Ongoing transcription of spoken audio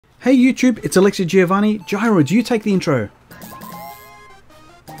Hey YouTube, it's Alexi Giovani. Gyroids, you take the intro.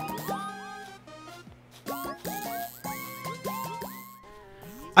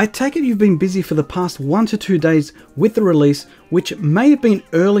 I take it you've been busy for the past 1 to 2 days with the release, which may have been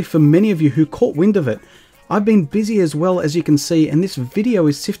early for many of you who caught wind of it. I've been busy as well, as you can see, and this video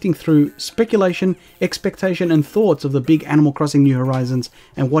is sifting through speculation, expectation and thoughts of the big Animal Crossing New Horizons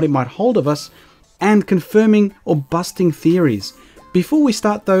and what it might hold of us, and confirming or busting theories. Before we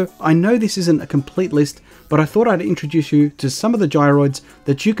start though, I know this isn't a complete list, but I thought I'd introduce you to some of the gyroids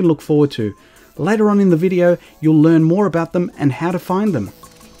that you can look forward to. Later on in the video, you'll learn more about them and how to find them.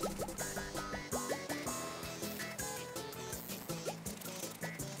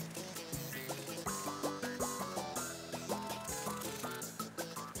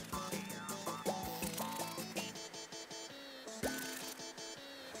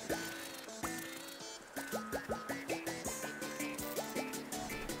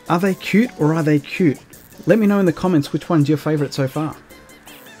 Are they cute or are they cute? Let me know in the comments which one's your favourite so far.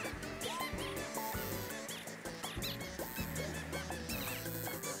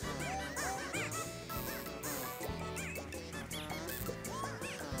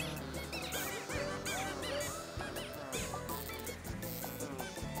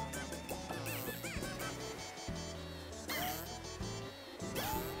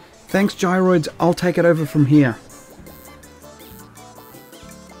 Thanks Gyroids, I'll take it over from here.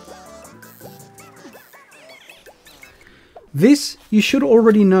 This you should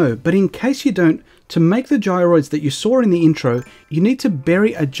already know, but in case you don't, to make the gyroids that you saw in the intro, you need to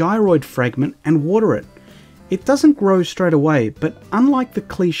bury a gyroid fragment and water it. It doesn't grow straight away, but unlike the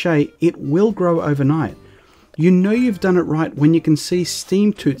cliche, it will grow overnight. You know you've done it right when you can see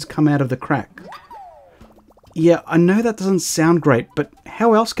steam toots come out of the crack. Yeah, I know that doesn't sound great, but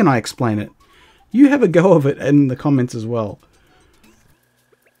how else can I explain it? You have a go of it in the comments as well.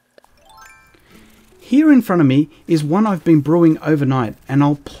 Here in front of me is one I've been brewing overnight, and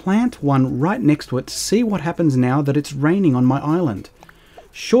I'll plant one right next to it to see what happens now that it's raining on my island.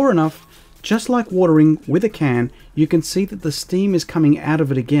 Sure enough, just like watering with a can, you can see that the steam is coming out of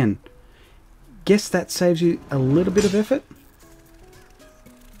it again. Guess that saves you a little bit of effort?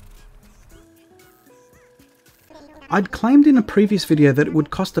 I'd claimed in a previous video that it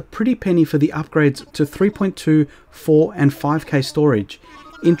would cost a pretty penny for the upgrades to 3.2, 4 and 5K storage.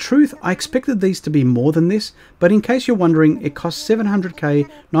 In truth, I expected these to be more than this, but in case you're wondering, it costs 700k,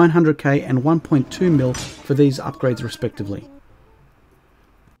 900k and 1.2 mil for these upgrades respectively.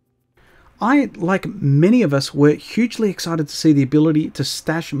 I, like many of us, were hugely excited to see the ability to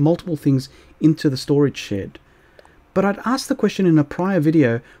stash multiple things into the storage shed. But I'd asked the question in a prior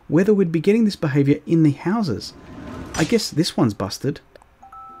video whether we'd be getting this behaviour in the houses. I guess this one's busted.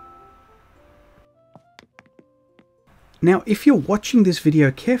 Now, if you're watching this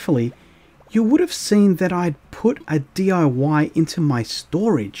video carefully, you would have seen that I'd put a DIY into my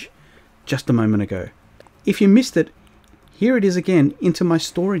storage just a moment ago. If you missed it, here it is again into my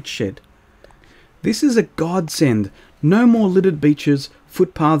storage shed. This is a godsend. No more littered beaches,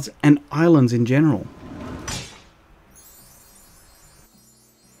 footpaths and islands in general.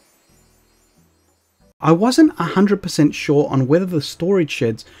 I wasn't 100% sure on whether the storage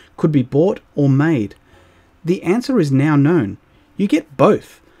sheds could be bought or made. The answer is now known. You get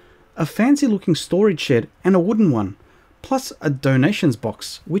both. A fancy looking storage shed and a wooden one. Plus a donations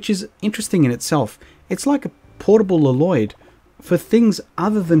box, which is interesting in itself. It's like a portable Lloyd for things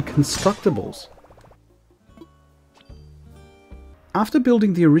other than constructibles. After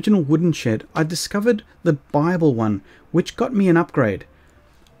building the original wooden shed, I discovered the Bible one, which got me an upgrade.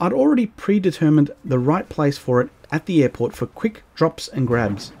 I'd already predetermined the right place for it at the airport for quick drops and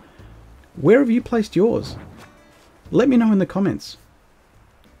grabs. Where have you placed yours? Let me know in the comments.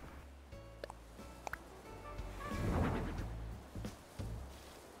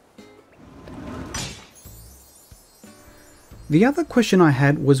 The other question I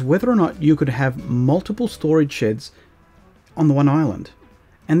had was whether or not you could have multiple storage sheds on the one island.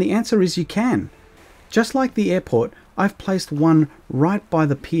 And the answer is you can. Just like the airport, I've placed one right by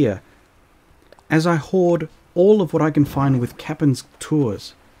the pier as I hoard all of what I can find with Captain's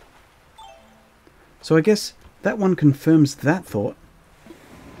tours. So I guess that one confirms that thought.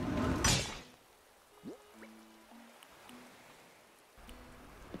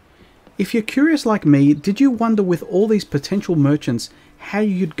 If you're curious like me, did you wonder with all these potential merchants how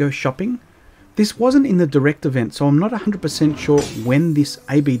you'd go shopping? This wasn't in the direct event, so I'm not 100% sure when this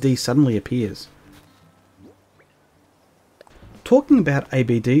ABD suddenly appears. Talking about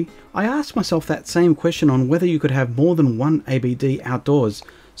ABD, I asked myself that same question on whether you could have more than one ABD outdoors,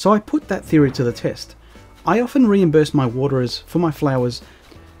 so I put that theory to the test. I often reimburse my waterers for my flowers,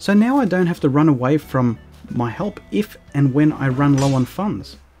 So now I don't have to run away from my help if and when I run low on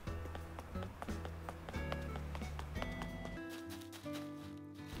funds.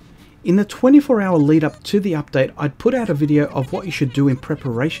 In the 24-hour lead up to the update, I'd put out a video of what you should do in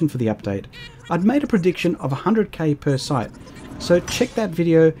preparation for the update. I'd made a prediction of 100k per site, so check that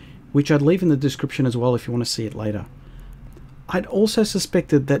video, which I'd leave in the description as well if you want to see it later. I'd also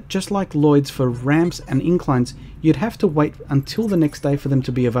suspected that just like Lloyds for ramps and inclines, you'd have to wait until the next day for them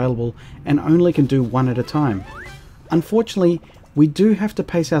to be available and only can do one at a time. Unfortunately, we do have to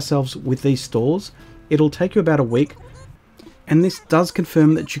pace ourselves with these stalls. It'll take you about a week, and this does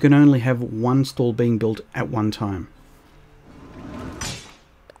confirm that you can only have one stall being built at one time.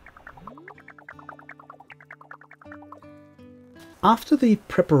 After the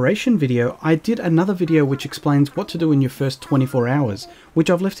preparation video, I did another video which explains what to do in your first 24 hours, which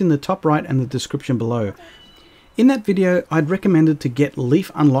I've left in the top right and the description below. In that video, I'd recommended to get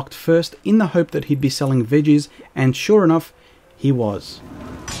Leaf unlocked first in the hope that he'd be selling veggies, and sure enough, he was.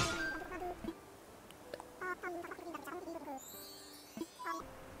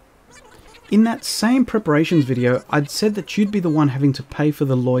 In that same preparations video, I'd said that you'd be the one having to pay for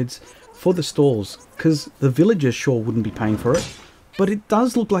the Lloyds for the stalls, because the villagers sure wouldn't be paying for it. But it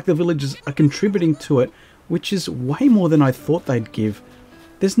does look like the villagers are contributing to it, which is way more than I thought they'd give.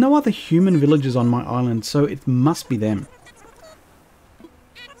 There's no other human villagers on my island, so it must be them.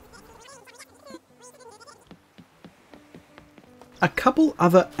 A couple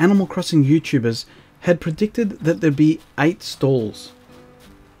other Animal Crossing YouTubers had predicted that there'd be 8 stalls,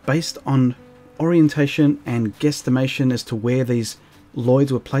 based on orientation and guesstimation as to where these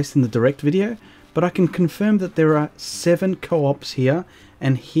Lloyds were placed in the direct video, but I can confirm that there are 7 co-ops here,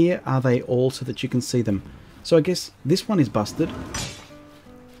 and here are they all so that you can see them. So I guess this one is busted.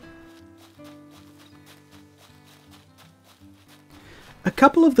 A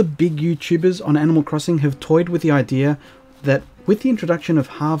couple of the big YouTubers on Animal Crossing have toyed with the idea that with the introduction of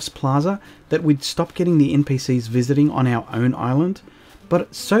Halves Plaza that we'd stop getting the NPCs visiting on our own island,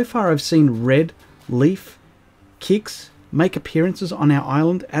 but so far I've seen Red, Leaf, Kix make appearances on our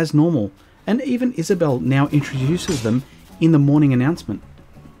island as normal, and even Isabel now introduces them in the morning announcement.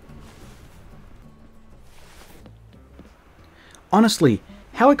 Honestly,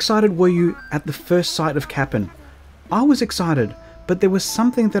 how excited were you at the first sight of Cap'n? I was excited, but there was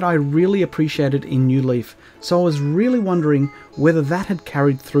something that I really appreciated in New Leaf, so I was really wondering whether that had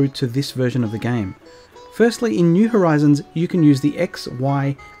carried through to this version of the game. Firstly, in New Horizons, you can use the X,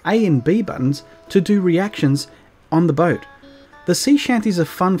 Y, A and B buttons to do reactions on the boat. The sea shanties are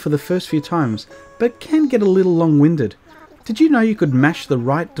fun for the first few times, but can get a little long-winded. Did you know you could mash the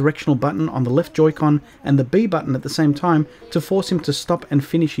right directional button on the left Joy-Con and the B button at the same time to force him to stop and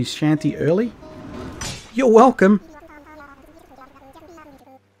finish his shanty early? You're welcome!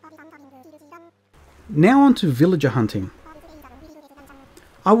 Now on to villager hunting.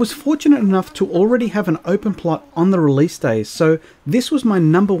 I was fortunate enough to already have an open plot on the release day, so this was my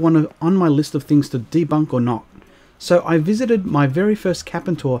number one on my list of things to debunk or not. So I visited my very first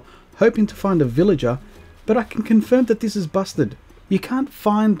Cap'n tour hoping to find a villager, but I can confirm that this is busted. You can't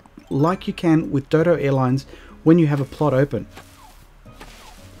find like you can with Dodo Airlines when you have a plot open.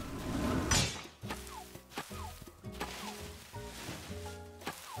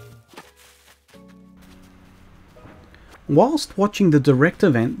 Whilst watching the direct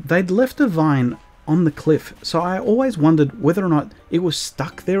event, they'd left a vine on the cliff, so I always wondered whether or not it was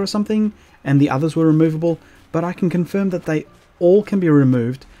stuck there or something and the others were removable, but I can confirm that they all can be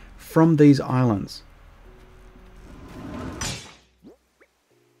removed from these islands.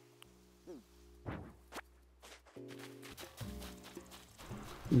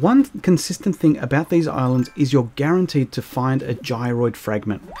 One consistent thing about these islands is you're guaranteed to find a gyroid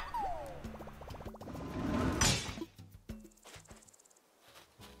fragment.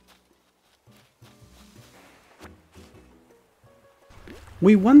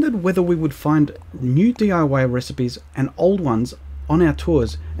 We wondered whether we would find new DIY recipes and old ones on our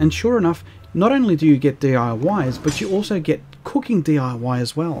tours, and sure enough, not only do you get DIYs, but you also get cooking DIY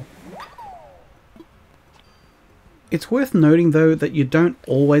as well. It's worth noting though that you don't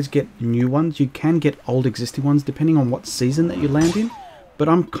always get new ones, you can get old existing ones depending on what season that you land in, but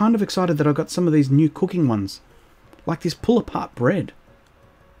I'm kind of excited that I got some of these new cooking ones, like this pull apart bread.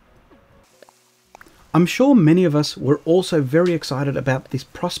 I'm sure many of us were also very excited about this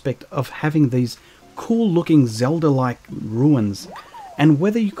prospect of having these cool looking Zelda-like ruins and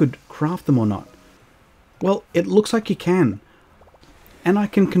whether you could craft them or not. Well, it looks like you can, and I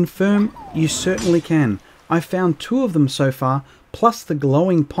can confirm you certainly can. I found 2 of them so far, plus the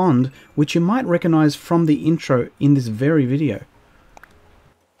glowing pond, which you might recognize from the intro in this very video.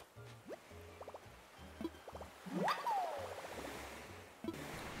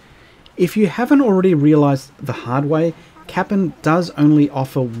 If you haven't already realized the hard way, Cap'n does only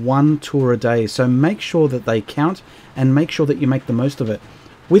offer one tour a day, so make sure that they count and make sure that you make the most of it.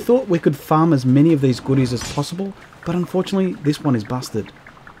 We thought we could farm as many of these goodies as possible, but unfortunately this one is busted.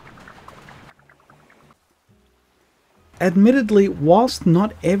 Admittedly, whilst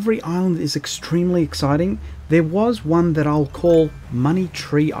not every island is extremely exciting, there was one that I'll call Money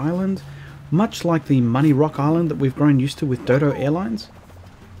Tree Island, much like the Money Rock Island that we've grown used to with Dodo Airlines.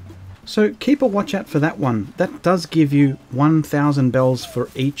 So keep a watch out for that one. That does give you 1,000 bells for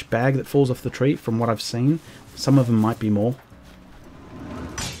each bag that falls off the tree from what I've seen. Some of them might be more.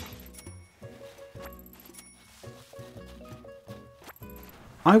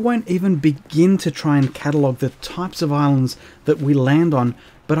 I won't even begin to try and catalogue the types of islands that we land on,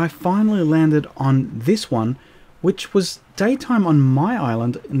 but I finally landed on this one, which was daytime on my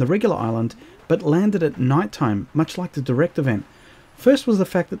island, in the regular island, but landed at nighttime, much like the direct event. First was the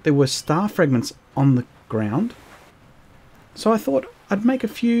fact that there were star fragments on the ground, so I thought I'd make a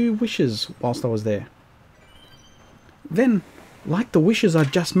few wishes whilst I was there. Then, like the wishes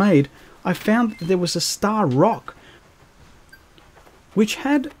I'd just made, I found that there was a star rock, which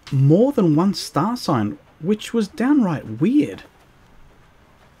had more than one star sign, which was downright weird.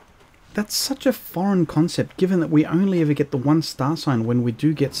 That's such a foreign concept, given that we only ever get the one star sign when we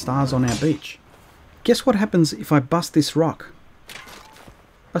do get stars on our beach. Guess what happens if I bust this rock?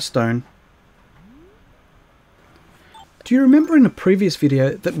 A stone. Do you remember in a previous video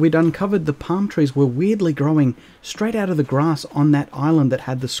that we'd uncovered the palm trees were weirdly growing straight out of the grass on that island that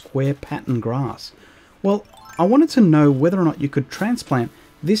had the square pattern grass? Well, I wanted to know whether or not you could transplant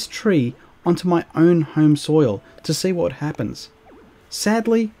this tree onto my own home soil to see what happens.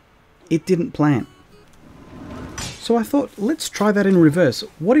 Sadly, it didn't plant. So I thought, let's try that in reverse.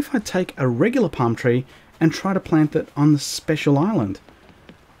 What if I take a regular palm tree and try to plant it on the special island?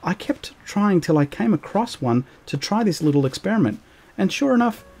 I kept trying till I came across one to try this little experiment, and sure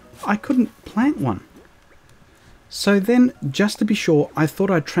enough, I couldn't plant one. So then, just to be sure, I thought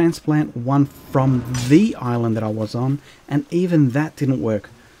I'd transplant one from the island that I was on, and even that didn't work.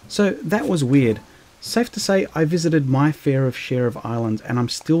 So that was weird. Safe to say, I visited my fair share of islands, and I'm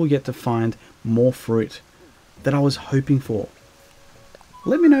still yet to find more fruit that I was hoping for.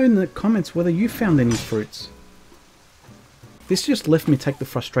 Let me know in the comments whether you found any fruits. This just left me take the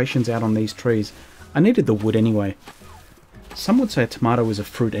frustrations out on these trees. I needed the wood anyway. Some would say a tomato is a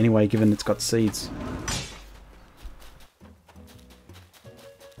fruit anyway, given it's got seeds.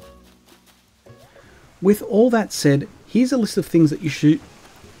 With all that said, here's a list of things that you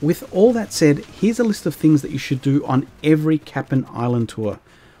should do on every Cap'n Island tour.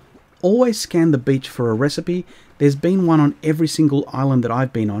 Always scan the beach for a recipe. There's been one on every single island that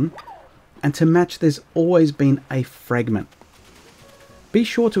I've been on. And to match, there's always been a fragment. Be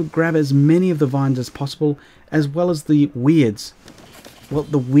sure to grab as many of the vines as possible, as well as the weirds. Well,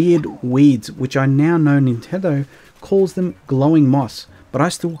 the weird weeds, which I now know Nintendo calls them glowing moss, but I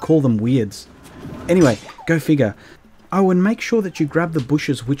still call them weirds. Anyway, go figure. Oh, and make sure that you grab the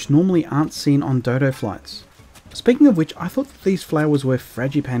bushes which normally aren't seen on dodo flights. Speaking of which, I thought that these flowers were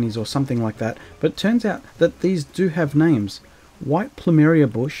fragipanis or something like that, but it turns out that these do have names. White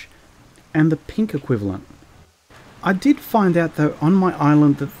plumeria bush and the pink equivalent. I did find out though on my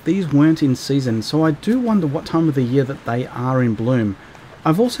island that these weren't in season, so I do wonder what time of the year that they are in bloom.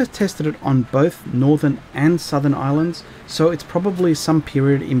 I've also tested it on both northern and southern islands, so it's probably some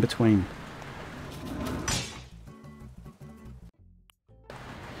period in between.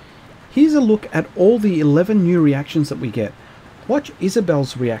 Here's a look at all the 11 new reactions that we get. Watch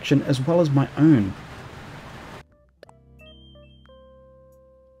Isabel's reaction as well as my own.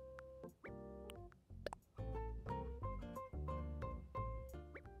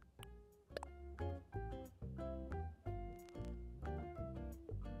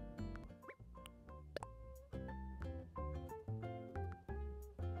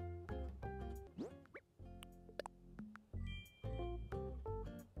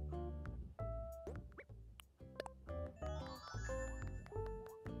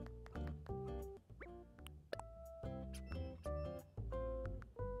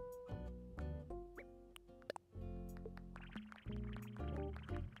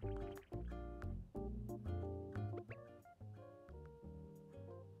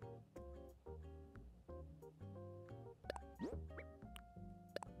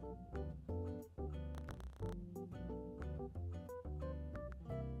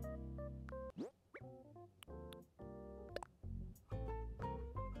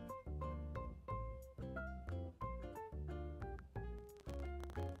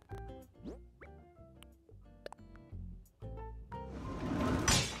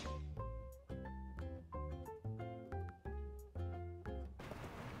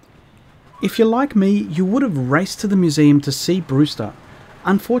 If you're like me, you would have raced to the museum to see Brewster.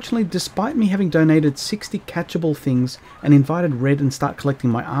 Unfortunately, despite me having donated 60 catchable things and invited Red and start collecting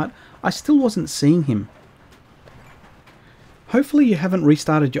my art, I still wasn't seeing him. Hopefully you haven't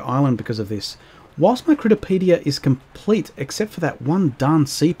restarted your island because of this. Whilst my Critterpedia is complete except for that one darn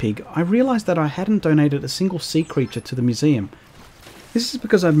sea pig, I realised that I hadn't donated a single sea creature to the museum. This is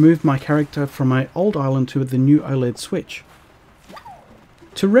because I've moved my character from my old island to the new OLED Switch.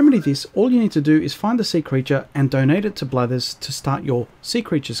 To remedy this, all you need to do is find the sea creature and donate it to Blathers to start your sea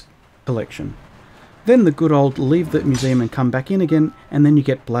creatures collection. Then the good old leave the museum and come back in again, and then you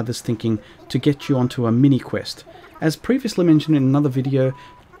get Blathers thinking to get you onto a mini quest. As previously mentioned in another video,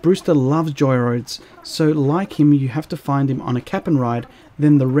 Brewster loves Gyroids, so like him you have to find him on a cap and ride,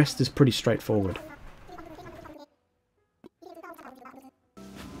 then the rest is pretty straightforward.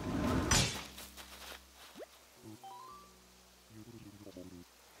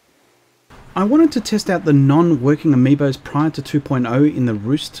 I wanted to test out the non-working amiibos prior to 2.0 in the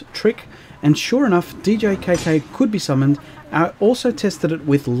Roost trick, and sure enough, DJ KK could be summoned. I also tested it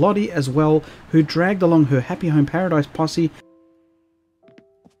with Lottie as well, who dragged along her Happy Home Paradise posse.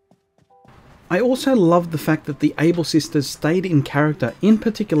 I also loved the fact that the Able sisters stayed in character, in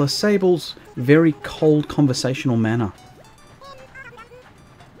particular Sable's very cold conversational manner.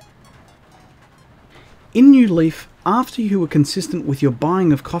 In New Leaf, after you were consistent with your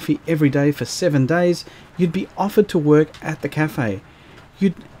buying of coffee every day for 7 days, you'd be offered to work at the cafe.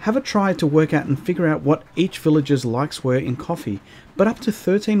 You'd have a try to work out and figure out what each villager's likes were in coffee, but up to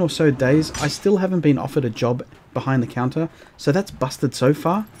 13 or so days I still haven't been offered a job behind the counter, so that's busted so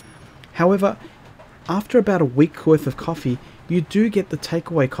far. However, after about a week worth of coffee, you do get the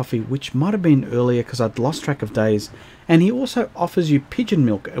takeaway coffee, which might have been earlier because I'd lost track of days, and he also offers you pigeon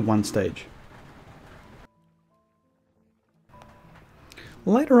milk at one stage.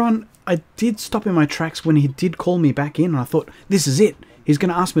 Later on, I did stop in my tracks when he did call me back in, and I thought, this is it, he's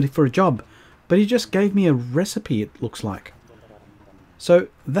going to ask me for a job. But he just gave me a recipe, it looks like. So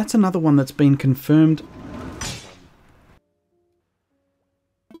that's another one that's been confirmed.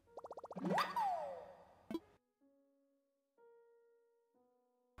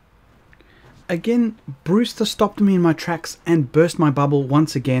 Again, Brewster stopped me in my tracks and burst my bubble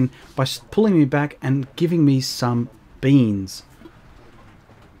once again by pulling me back and giving me some beans.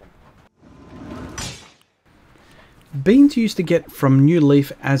 Beans you used to get from New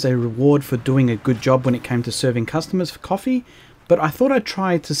Leaf as a reward for doing a good job when it came to serving customers for coffee, but I thought I'd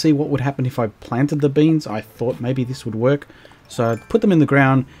try to see what would happen if I planted the beans. I thought maybe this would work, so I put them in the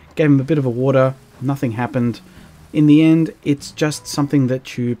ground, gave them a bit of a water, nothing happened. In the end, it's just something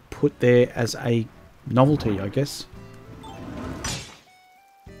that you put there as a novelty, I guess.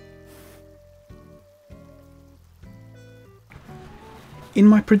 In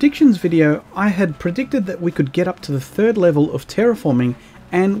my predictions video, I had predicted that we could get up to the 3rd level of terraforming,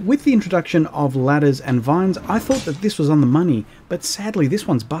 and with the introduction of ladders and vines, I thought that this was on the money, but sadly this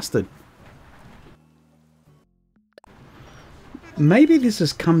one's busted. Maybe this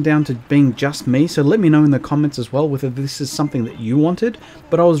has come down to being just me, so let me know in the comments as well whether this is something that you wanted,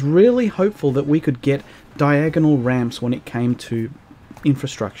 but I was really hopeful that we could get diagonal ramps when it came to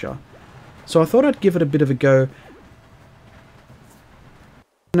infrastructure. So I thought I'd give it a bit of a go.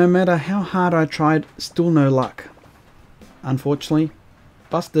 No matter how hard I tried, still no luck. Unfortunately,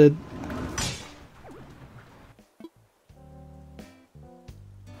 busted.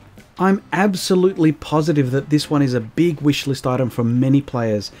 I'm absolutely positive that this one is a big wishlist item for many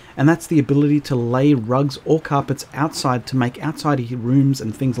players, and that's the ability to lay rugs or carpets outside to make outside rooms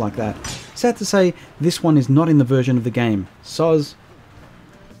and things like that. Sad to say, this one is not in the version of the game. Soz.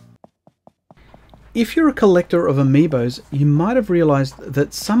 If you're a collector of amiibos, you might have realised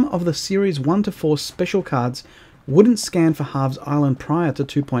that some of the Series 1 to 4 special cards wouldn't scan for Halves Island prior to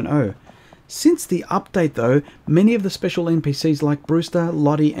 2.0. Since the update though, many of the special NPCs like Brewster,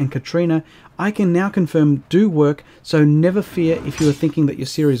 Lottie and Katrina, I can now confirm do work, so never fear if you were thinking that your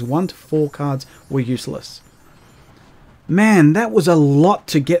Series 1 to 4 cards were useless. Man, that was a lot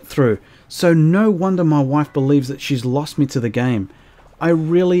to get through, so no wonder my wife believes that she's lost me to the game. I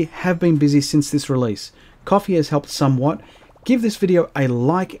really have been busy since this release. Coffee has helped somewhat. Give this video a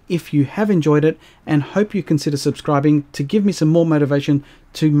like if you have enjoyed it, and hope you consider subscribing to give me some more motivation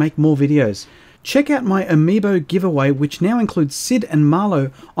to make more videos. Check out my amiibo giveaway, which now includes Sid and Marlowe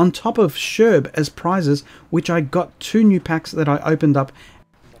on top of Sherb as prizes, which I got 2 new packs that I opened up,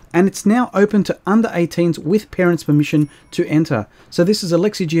 and it's now open to under 18s with parents' permission to enter. So this is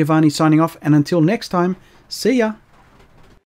Alexi Giovani signing off, and until next time, see ya!